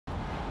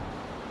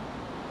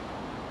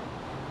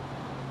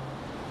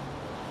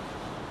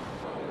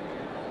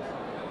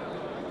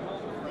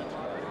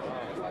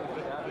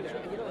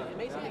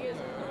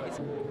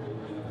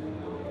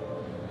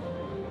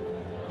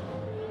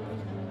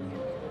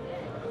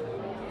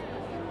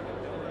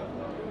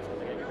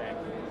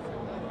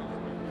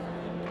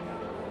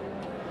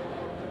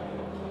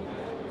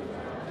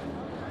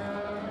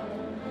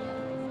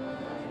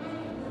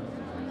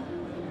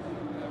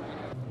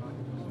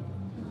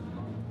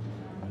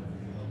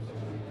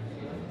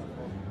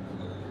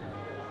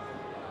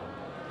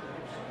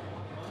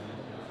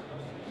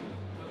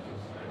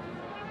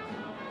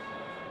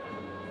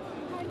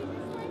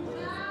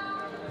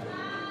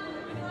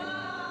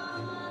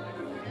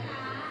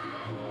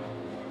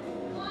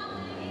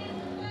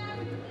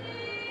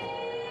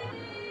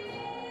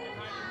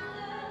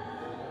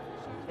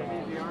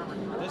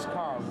This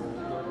car will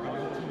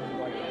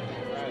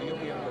so you'll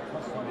be able to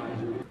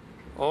customize.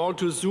 All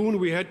too soon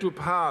we had to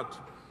part.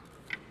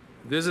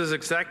 This is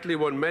exactly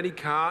what many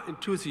car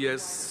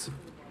enthusiasts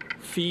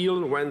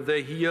feel when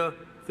they hear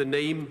the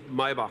name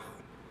Maybach.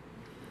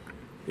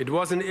 It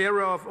was an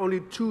era of only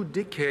 2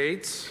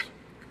 decades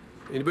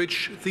in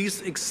which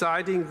these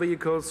exciting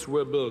vehicles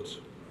were built.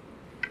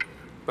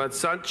 But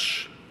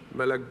such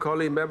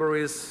melancholy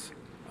memories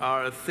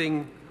are a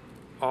thing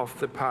of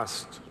the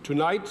past.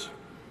 Tonight,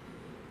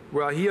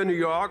 we are here in New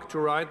York to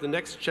write the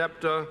next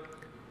chapter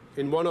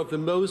in one of the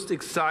most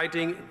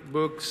exciting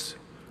books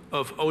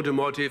of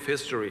automotive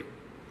history,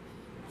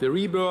 the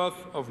rebirth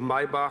of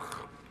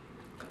Maybach,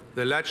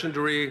 the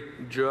legendary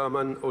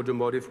German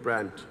automotive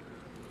brand.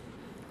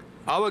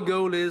 Our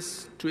goal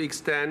is to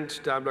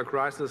extend Daimler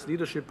Chrysler's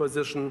leadership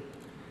position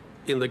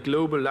in the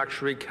global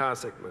luxury car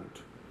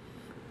segment.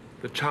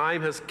 The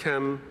time has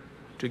come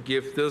to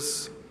give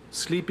this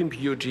sleeping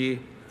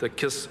beauty the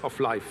kiss of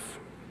life.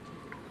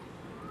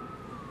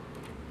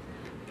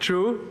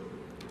 True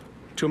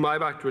to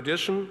Maybach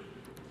tradition,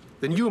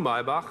 the new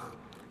Maybach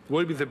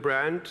will be the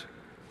brand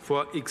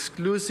for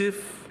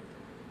exclusive,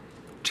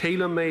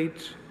 tailor-made,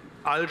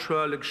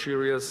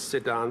 ultra-luxurious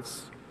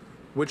sedans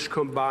which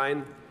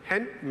combine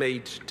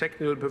handmade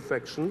technical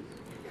perfection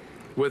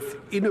with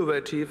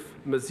innovative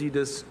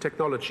Mercedes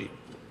technology.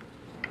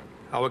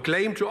 Our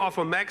claim to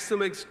offer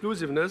maximum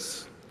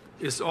exclusiveness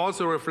is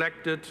also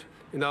reflected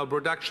in our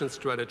production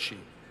strategy.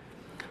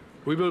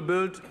 We will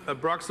build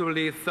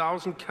approximately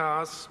 1,000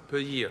 cars per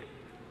year.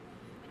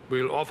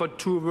 We will offer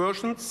 2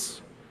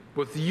 versions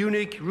with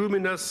unique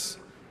roominess,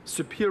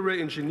 superior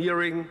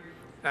engineering,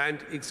 and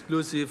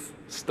exclusive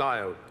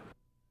style.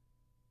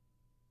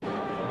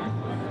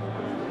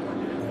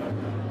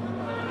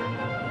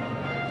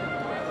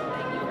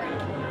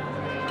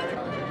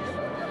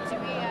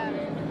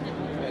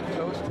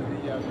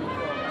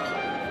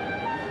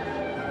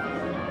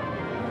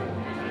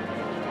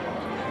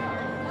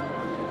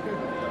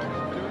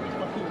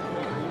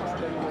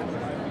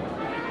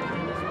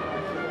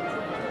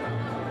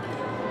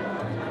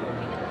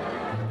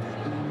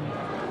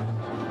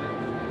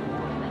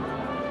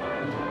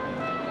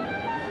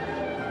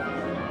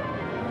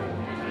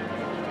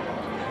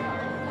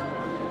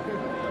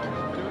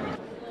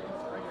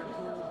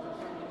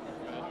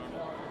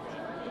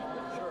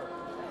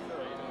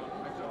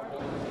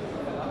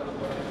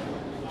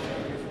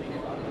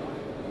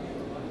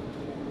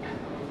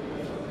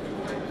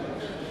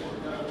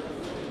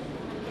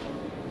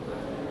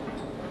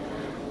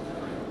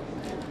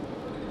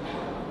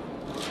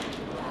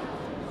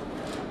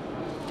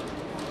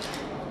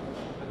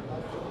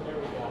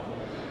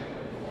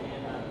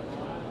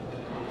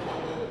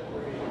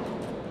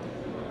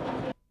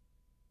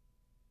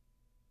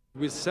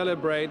 We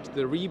celebrate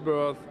the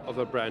rebirth of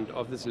a brand,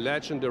 of this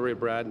legendary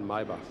brand,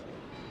 Maybach.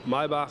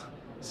 Maybach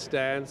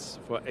stands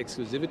for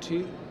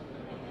exclusivity,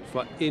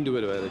 for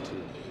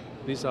individuality.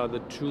 These are the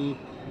 2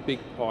 big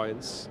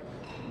points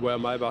where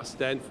Maybach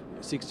stand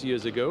 60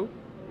 years ago,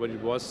 when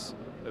it was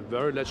a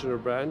very legendary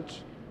brand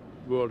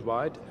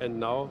worldwide, and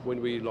now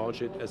when we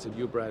launch it as a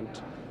new brand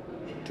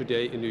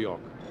today in New York.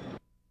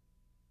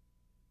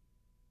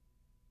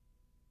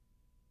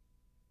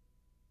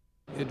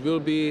 It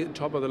will be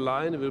top of the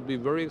line, it will be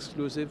very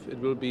exclusive, it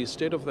will be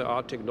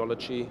state-of-the-art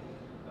technology,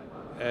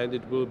 and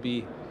it will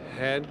be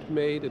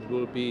handmade, it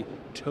will be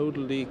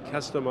totally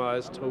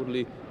customized,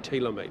 totally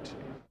tailor-made.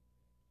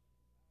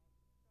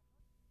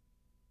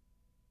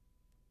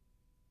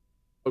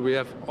 We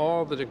have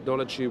all the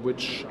technology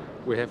which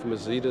we have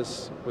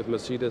with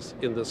Mercedes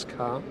in this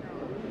car,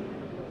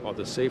 or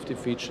the safety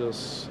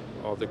features,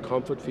 or the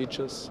comfort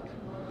features.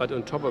 But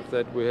on top of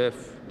that, we have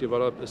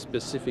developed a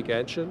specific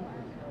engine,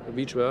 a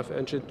V12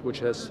 engine, which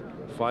has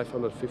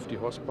 550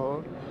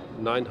 horsepower,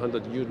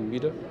 900 Newton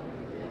meter.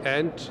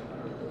 And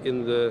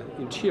in the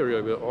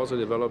interior, we also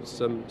developed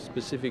some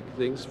specific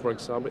things. For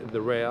example, in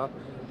the rear,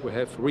 we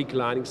have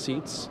reclining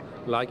seats,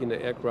 like in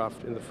an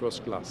aircraft in the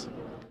first class.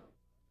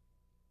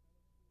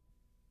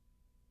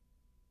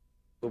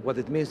 What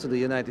it means to the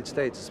United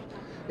States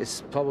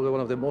is probably one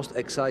of the most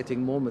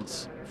exciting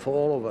moments for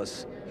all of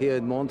us here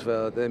in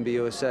Montville, the MB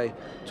USA,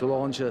 to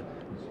launch a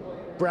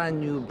brand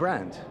new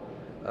brand.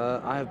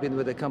 I have been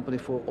with the company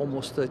for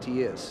almost 30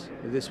 years.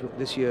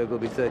 This year will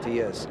be 30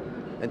 years.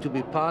 And to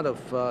be part of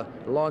the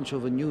launch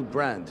of a new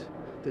brand,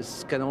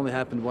 this can only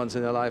happen once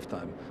in a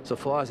lifetime. So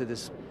for us, it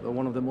is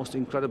one of the most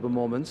incredible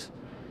moments.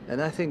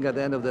 And I think at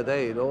the end of the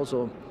day, it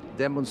also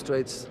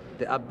demonstrates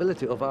the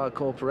ability of our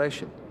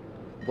cooperation,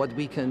 what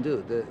we can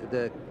do,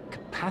 the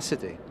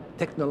capacity,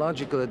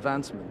 technological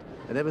advancement,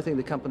 and everything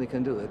the company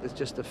can do. It's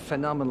just a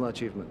phenomenal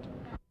achievement.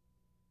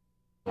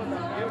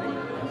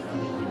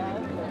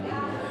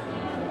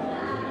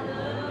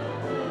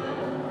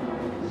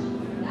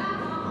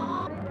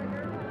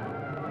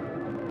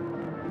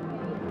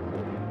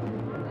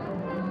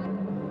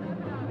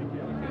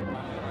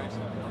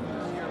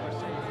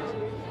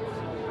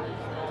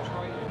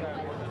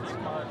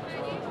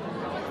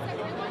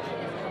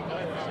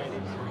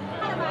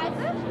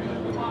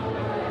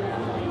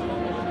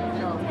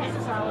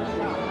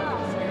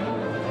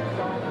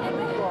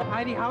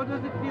 Heidi, how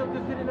does it feel to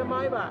sit in a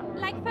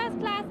Maybach? Like first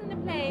class in the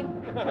plane.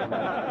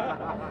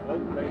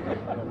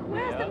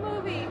 Where's the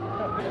movie?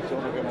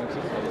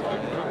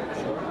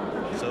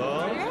 So,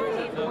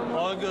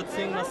 all good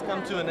things must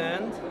come to an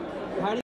end.